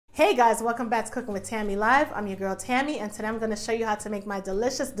Hey guys, welcome back to Cooking with Tammy Live. I'm your girl Tammy, and today I'm going to show you how to make my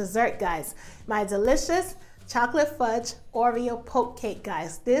delicious dessert, guys. My delicious chocolate fudge Oreo poke cake,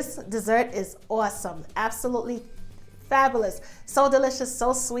 guys. This dessert is awesome, absolutely fabulous, so delicious,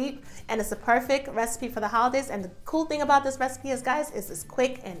 so sweet, and it's a perfect recipe for the holidays. And the cool thing about this recipe is, guys, it's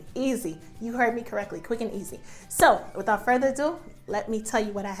quick and easy. You heard me correctly, quick and easy. So without further ado, let me tell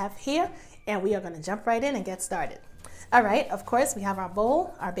you what I have here, and we are going to jump right in and get started. All right, of course, we have our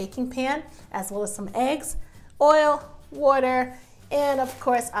bowl, our baking pan, as well as some eggs, oil, water, and of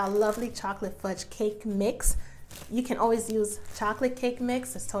course, our lovely chocolate fudge cake mix. You can always use chocolate cake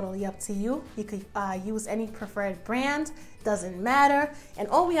mix. It's totally up to you. You could use any preferred brand, doesn't matter. And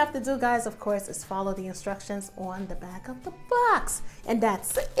all we have to do, guys, of course, is follow the instructions on the back of the box. And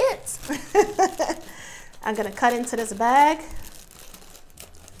that's it. I'm gonna cut into this bag,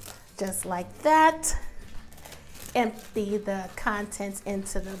 just like that. Empty the contents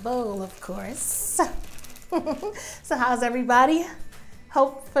into the bowl, of course. So how's everybody?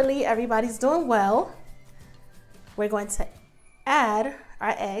 Hopefully everybody's doing well. We're going to add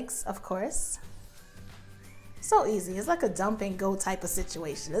our eggs, of course. So easy. It's like a dump and go type of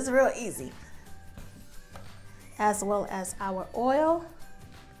situation. It's real easy. As well as our oil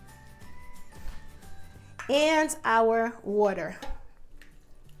and our water.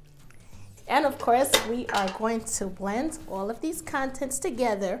 And of course, we are going to blend all of these contents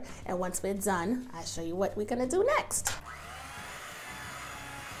together. And once we're done, I'll show you what we're gonna do next.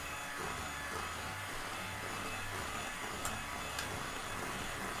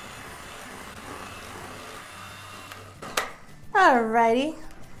 Alrighty,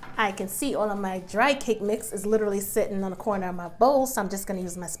 I can see all of my dry cake mix is literally sitting on the corner of my bowl, so I'm just gonna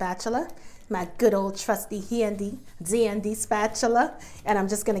use my spatula, my good old trusty handy dandy spatula, and I'm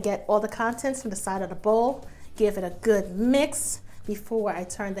just gonna get all the contents from the side of the bowl, give it a good mix before I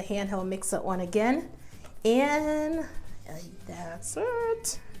turn the handheld mixer on again, and that's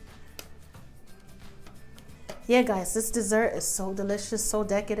it. Yeah, guys, this dessert is so delicious, so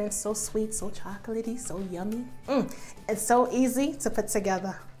decadent, so sweet, so chocolatey, so yummy. It's so easy to put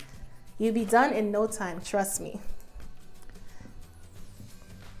together. You'll be done in no time, trust me.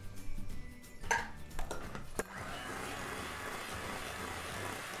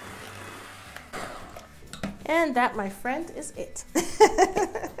 And that, my friend, is it.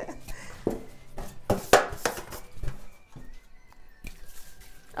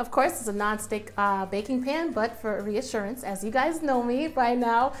 Of course, it's a non-stick baking pan, but for reassurance, as you guys know me by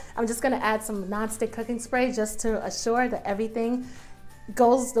now, I'm just gonna add some non-stick cooking spray just to assure that everything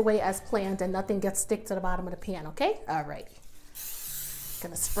goes the way as planned and nothing gets stick to the bottom of the pan, okay? Alrighty.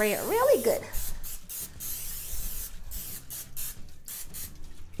 Gonna spray it really good.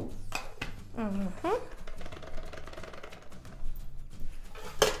 All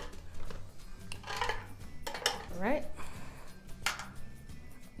right.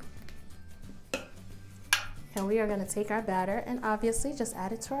 And we are going to take our batter and obviously just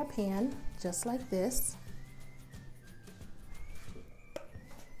add it to our pan, just like this.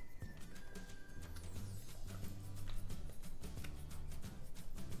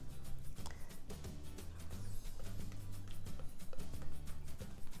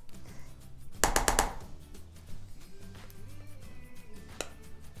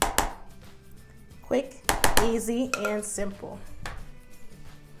 Quick, easy, and simple.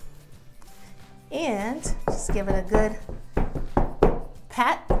 And just give it a good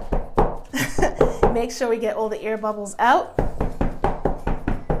pat. Make sure we get all the air bubbles out.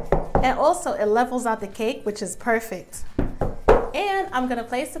 And also it levels out the cake, which is perfect. And I'm gonna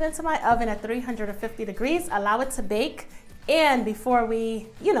place it into my oven at 350 degrees, allow it to bake. And before we,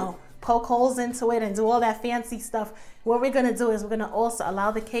 poke holes into it and do all that fancy stuff, what we're gonna do is we're gonna also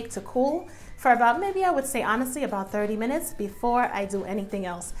allow the cake to cool for about, maybe I would say honestly, about 30 minutes before I do anything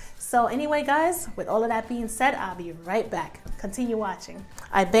else. So anyway, guys, with all of that being said, I'll be right back. Continue watching.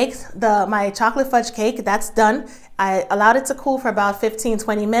 I baked my chocolate fudge cake, that's done. I allowed it to cool for about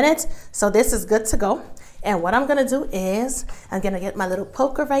 15-20 minutes. So this is good to go. And what I'm gonna do is, I'm gonna get my little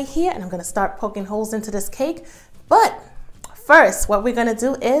poker right here and I'm gonna start poking holes into this cake. But first, what we're gonna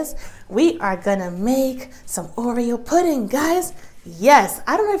do is we are gonna make some Oreo pudding, guys. Yes,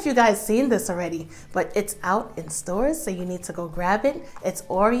 I don't know if you guys seen this already, but it's out in stores, so you need to go grab it. It's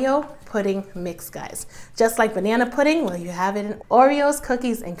Oreo pudding mix, guys. Just like banana pudding, well, you have it in Oreos,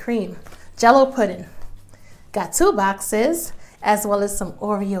 cookies, and cream. Jello pudding. Got 2 boxes, as well as some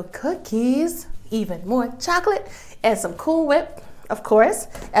Oreo cookies, even more chocolate, and some Cool Whip. of course,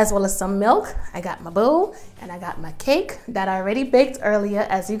 as well as some milk. I got my bowl and I got my cake that I already baked earlier,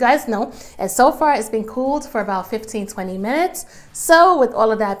 as you guys know. And so far it's been cooled for about 15-20 minutes. So with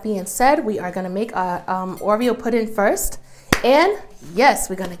all of that being said, we are gonna make our Oreo pudding first. And yes,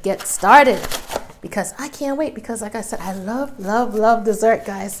 we're gonna get started because I can't wait, because like I said, I love, love, love dessert,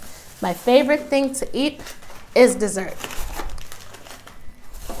 guys. My favorite thing to eat is dessert.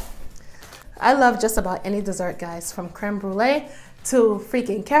 I love just about any dessert, guys, from creme brulee to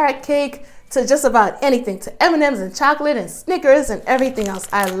freaking carrot cake to just about anything, to M&Ms and chocolate and Snickers and everything else.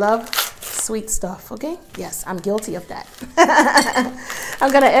 I love sweet stuff, okay? Yes, I'm guilty of that.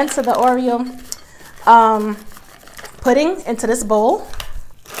 I'm gonna enter the Oreo pudding into this bowl.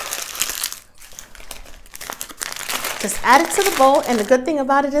 Just add it to the bowl, and the good thing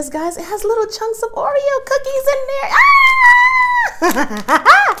about it is, guys, it has little chunks of Oreo cookies in there.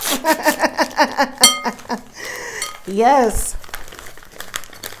 Yes.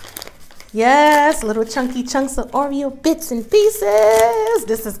 Yes, little chunky chunks of Oreo bits and pieces.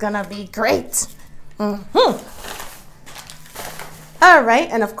 This is gonna be great. All right,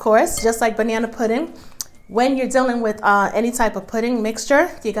 and of course, just like banana pudding, when you're dealing with any type of pudding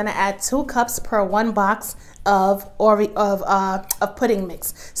mixture, you're gonna add 2 cups per 1 box of pudding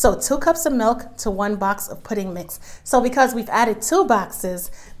mix. So 2 cups of milk to 1 box of pudding mix. So because we've added 2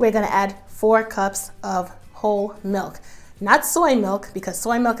 boxes, we're gonna add 4 cups of whole milk. Not soy milk, because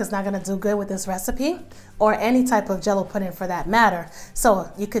soy milk is not gonna do good with this recipe, or any type of jello pudding for that matter.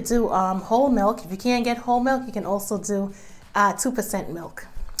 So you could do whole milk. If you can't get whole milk, you can also do 2% milk.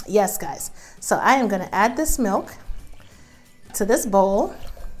 Yes, guys. So I am gonna add this milk to this bowl.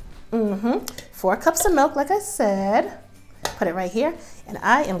 4 cups of milk, like I said. Put it right here. And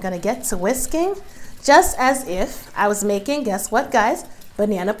I am gonna get to whisking just as if I was making, guess what, guys?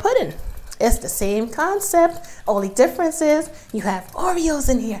 Banana pudding. It's the same concept. Only difference is you have Oreos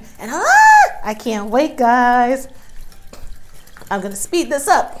in here. And I can't wait, guys. I'm gonna speed this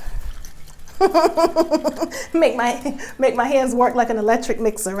up. make my hands work like an electric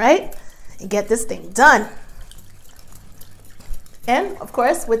mixer, right? And get this thing done. And of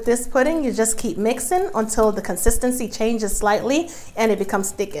course, with this pudding, you just keep mixing until the consistency changes slightly and it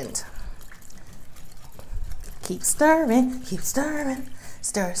becomes thickened. Keep stirring,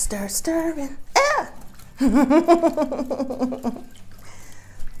 stir, stir, stirring.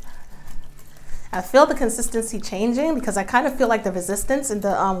 I feel the consistency changing because I kind of feel like the resistance in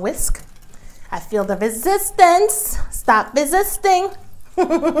the whisk. I feel the resistance. Stop resisting.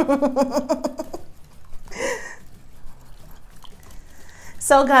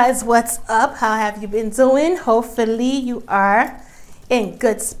 So guys, what's up? How have you been doing? Hopefully you are in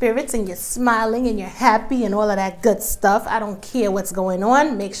good spirits and you're smiling and you're happy and all of that good stuff. I don't care what's going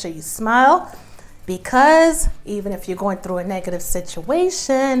on. Make sure you smile, because even if you're going through a negative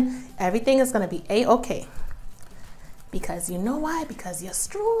situation, everything is going to be a-okay. Because you know why? Because you're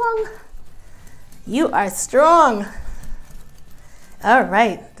strong. You are strong. All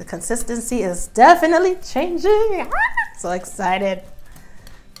right, the consistency is definitely changing. So excited.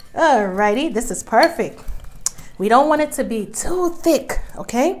 Alrighty, this is perfect. We don't want it to be too thick,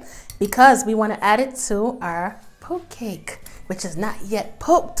 okay? Because we want to add it to our poke cake, which is not yet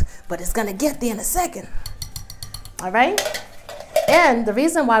poked, but it's gonna get there in a second. All right? And the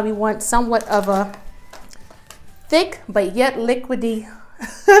reason why we want somewhat of a thick but yet liquidy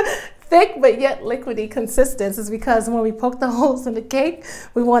consistency is because when we poke the holes in the cake,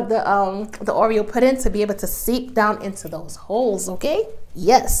 we want the Oreo pudding to be able to seep down into those holes, okay?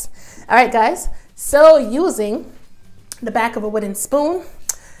 Yes. All right, guys. So using the back of a wooden spoon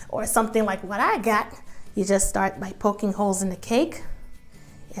or something like what I got, you just start by poking holes in the cake,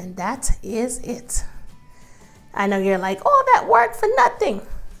 and that is it. I know you're like, oh, that worked for nothing.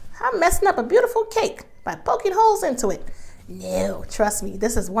 I'm messing up a beautiful cake by poking holes into it. No, trust me,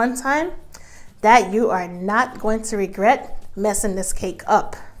 this is one time that you are not going to regret messing this cake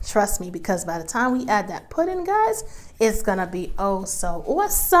up. Trust me, because by the time we add that pudding, guys, it's gonna be oh so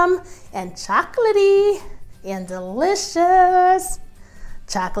awesome and chocolatey and delicious.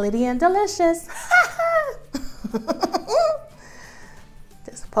 Chocolatey and delicious.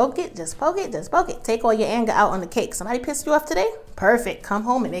 Just poke it, just poke it, just poke it. Take all your anger out on the cake. Somebody pissed you off today? Perfect. Come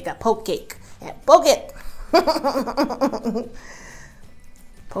home and make a poke cake and poke it.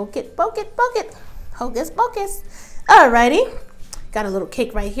 Poke it, poke it, poke it. Hocus pocus. Alrighty. Got a little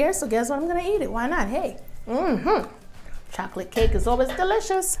cake right here, so guess what? I'm gonna eat it. Why not? Hey. Chocolate cake is always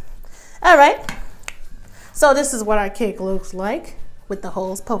delicious. Alright. So this is what our cake looks like with the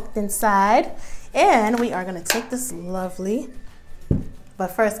holes poked inside. And we are gonna take this lovely But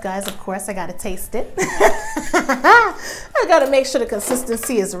first, guys, of course, I gotta taste it. I gotta make sure the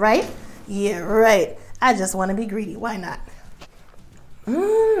consistency is right. Yeah, right. I just want to be greedy. Why not?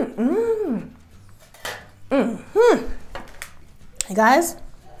 Guys,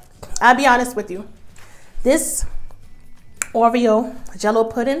 I'll be honest with you. This Oreo Jello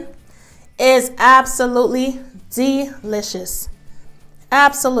pudding is absolutely delicious.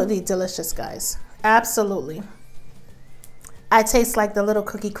 Absolutely delicious, guys. Absolutely. I taste like the little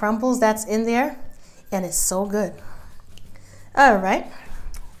cookie crumbles that's in there, and it's so good. All right.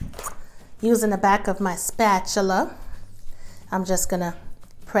 Using the back of my spatula, I'm just gonna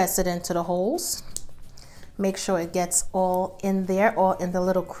press it into the holes. Make sure it gets all in there, all in the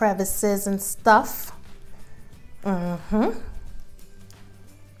little crevices and stuff.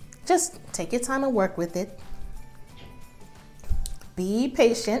 Just take your time and work with it. Be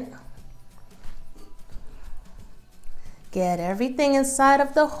patient. Get everything inside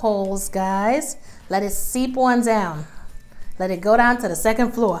of the holes, guys. Let it seep on down. Let it go down to the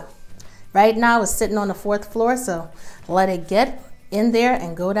second floor. Right now it's sitting on the 4th floor, so let it get in there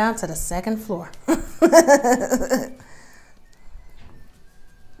and go down to the 2nd floor.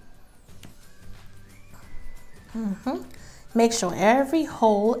 Make sure every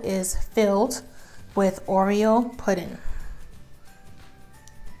hole is filled with Oreo pudding.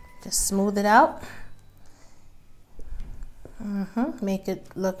 Just smooth it out. Make it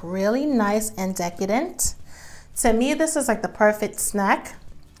look really nice and decadent. To me, this is like the perfect snack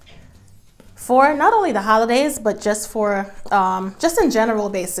for not only the holidays, but just for, just in general,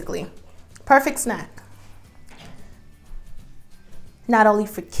 basically. Perfect snack. Not only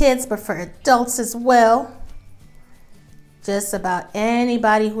for kids, but for adults as well. Just about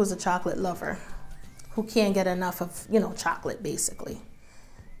anybody who's a chocolate lover, who can't get enough of, you know, chocolate, basically.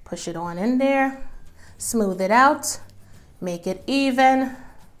 Push it on in there, smooth it out, make it even.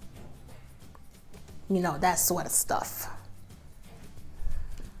 You know, that sort of stuff.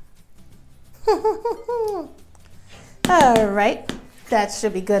 All right, that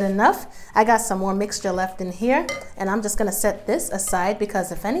should be good enough. I got some more mixture left in here, and I'm just gonna set this aside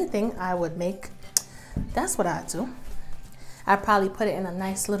because if anything, I would make, that's what I'd do. I'd probably put it in a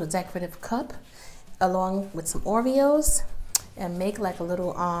nice little decorative cup along with some Oreos and make like a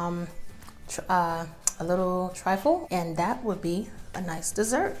little trifle, and that would be a nice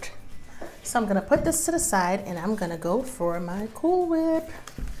dessert. So I'm gonna put this to the side and I'm gonna go for my Cool Whip.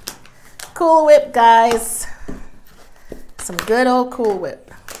 Cool Whip, guys. Some good old Cool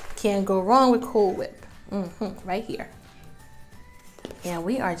Whip. Can't go wrong with Cool Whip. Right here. And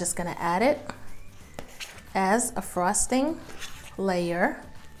we are just gonna add it as a frosting layer.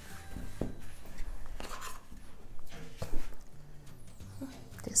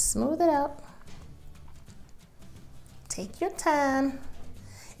 Just smooth it out. Take your time.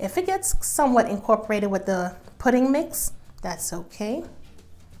 If it gets somewhat incorporated with the pudding mix, that's okay.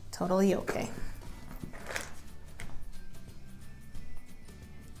 Totally okay.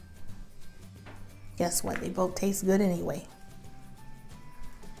 Guess what? They both taste good anyway.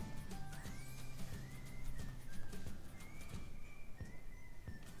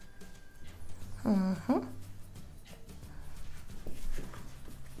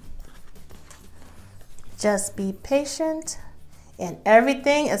 Just be patient and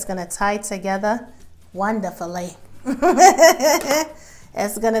everything is gonna tie together wonderfully.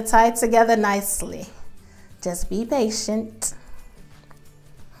 It's gonna tie together nicely. Just be patient.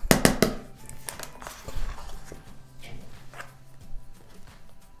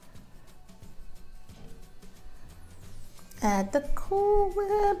 Add the Cool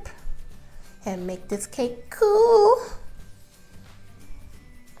Whip and make this cake cool.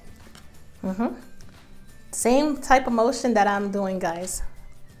 Same type of motion that I'm doing, guys.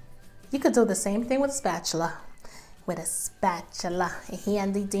 You could do the same thing with a spatula. With a spatula, a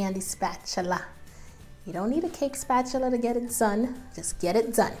handy dandy spatula. You don't need a cake spatula to get it done. Just get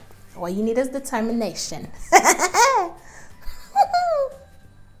it done. All you need is determination.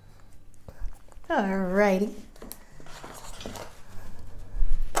 Alrighty.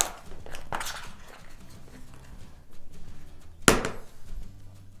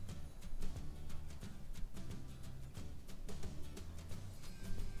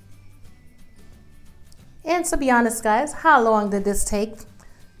 And to be honest, guys, how long did this take?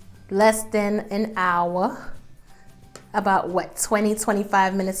 Less than an hour. About what,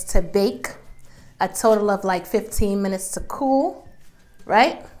 20-25 minutes to bake. A total of like 15 minutes to cool,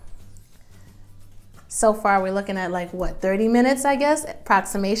 right? So far we're looking at like what, 30 minutes, I guess?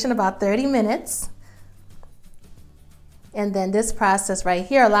 Approximation, about 30 minutes. And then this process right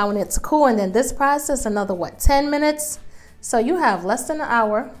here, allowing it to cool. And then this process, another what, 10 minutes So you have less than an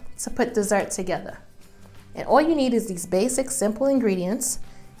hour to put dessert together. And all you need is these basic, simple ingredients,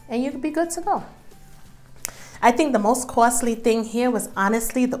 and you could be good to go. I think the most costly thing here was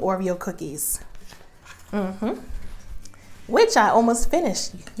honestly the Oreo cookies. Which I almost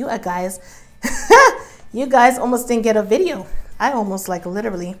finished. You guys, you guys almost didn't get a video. I almost like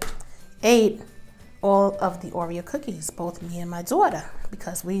literally ate all of the Oreo cookies, both me and my daughter,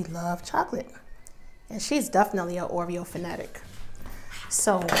 because we love chocolate. And she's definitely an Oreo fanatic.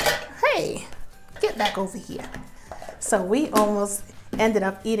 So, hey, get back over here. So we almost ended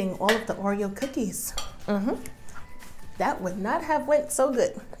up eating all of the Oreo cookies. That would not have went so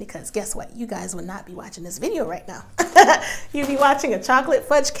good, because guess what? You guys would not be watching this video right now. You'd be watching a chocolate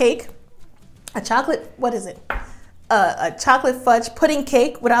fudge cake, a chocolate, what is it? A chocolate fudge pudding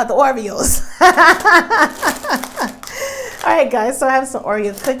cake without the Oreos. All right, guys, so I have some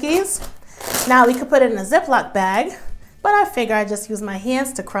Oreo cookies. Now we could put it in a Ziploc bag, but I figure I just use my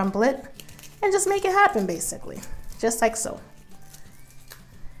hands to crumble it and just make it happen, basically, just like so.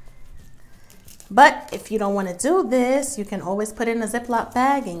 But if you don't want to do this, you can always put it in a Ziploc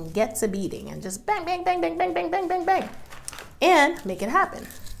bag and get to beating and just bang, bang, bang, bang, bang, bang, bang, bang, bang, and make it happen.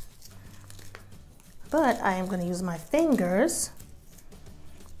 But I am going to use my fingers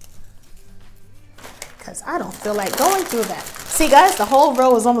because I don't feel like going through that. See, guys, the whole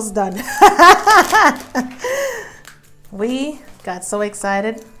row is almost done. We got so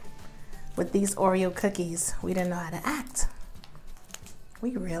excited with these Oreo cookies. We didn't know how to act.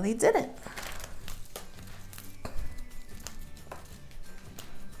 We really didn't.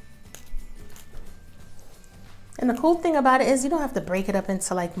 And the cool thing about it is you don't have to break it up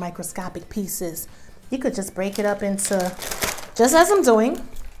into like microscopic pieces. You could just break it up into, just as I'm doing,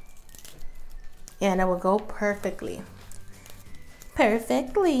 and it will go perfectly.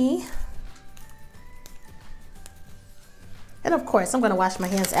 Perfectly. And of course, I'm gonna wash my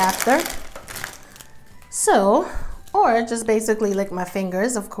hands after. So, or just basically lick my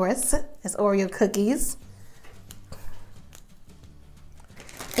fingers, of course. It's Oreo cookies.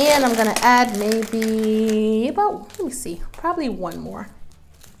 And I'm gonna add maybe about, let me see, probably one more.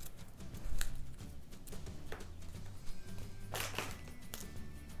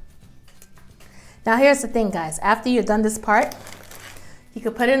 Now here's the thing, guys. After you're done this part, you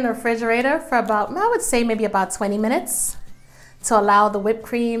could put it in the refrigerator for about, I would say maybe about 20 minutes to allow the whipped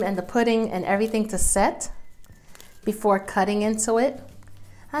cream and the pudding and everything to set before cutting into it.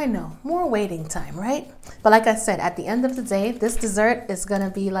 I know, more waiting time, right? But like I said, at the end of the day, this dessert is gonna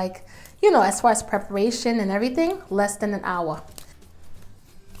be like, you know, as far as preparation and everything, less than an hour.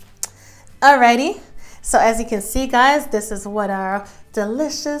 Alrighty, so as you can see, guys, this is what our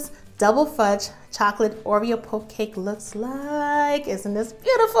delicious double fudge chocolate Oreo poke cake looks like. Isn't this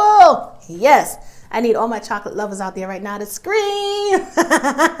beautiful? Yes. I need all my chocolate lovers out there right now to scream.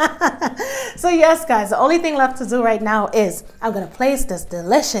 So yes, guys, the only thing left to do right now is I'm gonna place this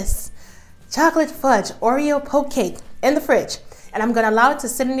delicious chocolate fudge Oreo poke cake in the fridge. And I'm gonna allow it to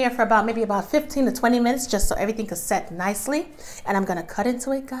sit in there for about maybe about 15 to 20 minutes just so everything can set nicely. And I'm gonna cut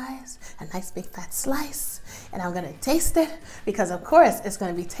into it, guys, a nice big fat slice. And I'm gonna taste it because of course it's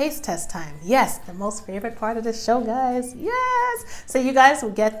gonna be taste test time. Yes, the most favorite part of the show, guys. Yes. So you guys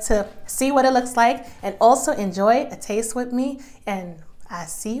will get to see what it looks like and also enjoy a taste with me. And I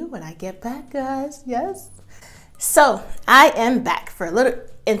see you when I get back, guys. Yes. So I am back for a little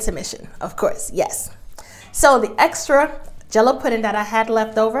intermission, of course. Yes. So the extra Jello pudding that I had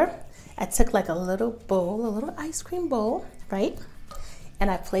left over, I took like a little bowl, a little ice cream bowl, right? And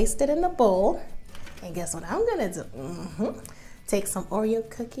I placed it in the bowl. And guess what I'm gonna do? Take some Oreo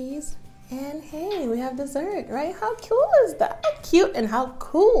cookies, and hey, we have dessert, right? How cool is that? How cute and how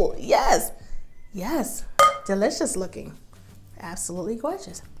cool. Yes, yes, delicious looking. Absolutely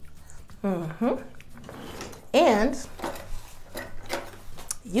gorgeous. And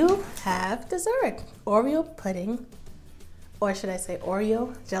you have dessert, Oreo pudding, or should I say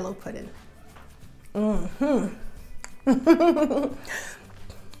Oreo Jello pudding.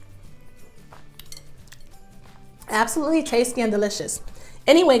 Absolutely tasty and delicious.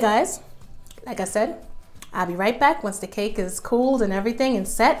 Anyway, guys, like I said, I'll be right back once the cake is cooled and everything and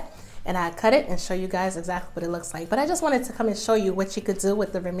set, and I cut it and show you guys exactly what it looks like. But I just wanted to come and show you what you could do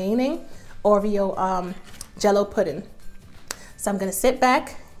with the remaining Oreo Jello pudding. So I'm gonna sit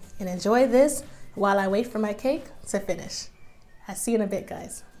back and enjoy this while I wait for my cake to finish. I'll see you in a bit,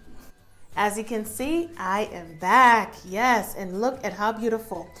 guys. As you can see, I am back. Yes, and look at how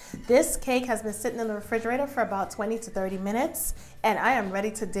beautiful. This cake has been sitting in the refrigerator for about 20 to 30 minutes, and I am ready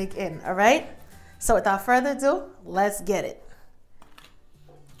to dig in, all right? So without further ado, let's get it.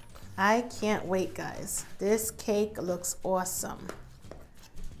 I can't wait, guys. This cake looks awesome.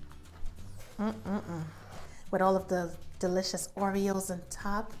 With all of the delicious Oreos on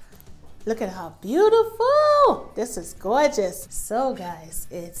top. Look at how beautiful. This is gorgeous. So guys,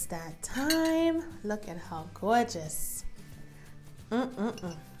 it's that time. Look at how gorgeous.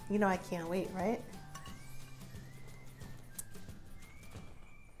 You know I can't wait, right?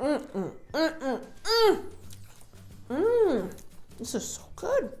 This is so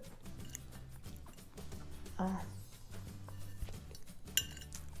good.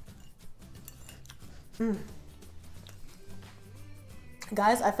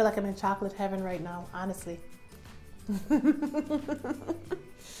 Guys, I feel like I'm in chocolate heaven right now, honestly.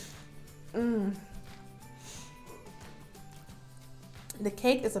 The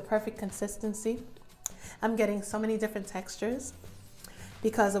cake is a perfect consistency. I'm getting so many different textures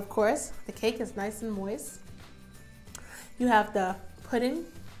because, of course, the cake is nice and moist. You have the pudding,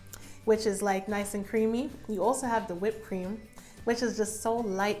 which is like nice and creamy. You also have the whipped cream, which is just so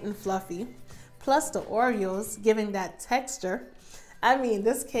light and fluffy, plus the Oreos giving that texture. I mean,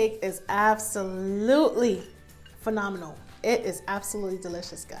 this cake is absolutely phenomenal. It is absolutely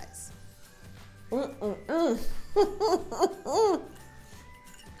delicious, guys.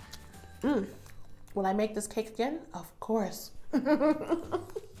 Will I make this cake again? Of course.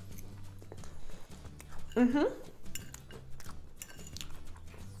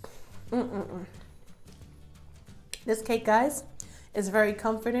 This cake, guys, is very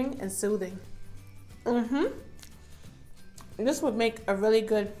comforting and soothing. This would make a really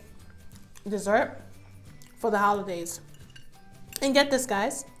good dessert for the holidays. And get this,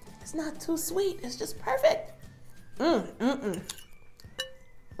 guys, it's not too sweet. It's just perfect.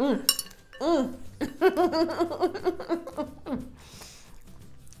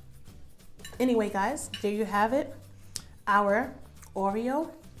 Anyway, guys, there you have it. Our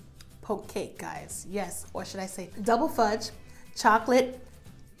Oreo Poke Cake, guys. Yes, or should I say double fudge chocolate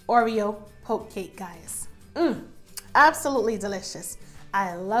Oreo Poke Cake, guys. Absolutely delicious.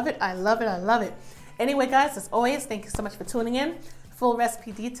 I love it. I love it. I love it. Anyway, guys, as always, thank you so much for tuning in. Full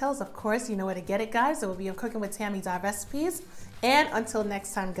recipe details, of course, you know where to get it, guys. It will be on Cooking with Tammy Recipes. And until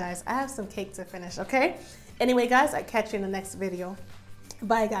next time, guys, I have some cake to finish, okay? Anyway, guys, I'll catch you in the next video.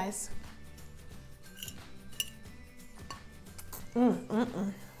 Bye, guys.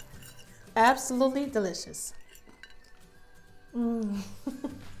 Absolutely delicious.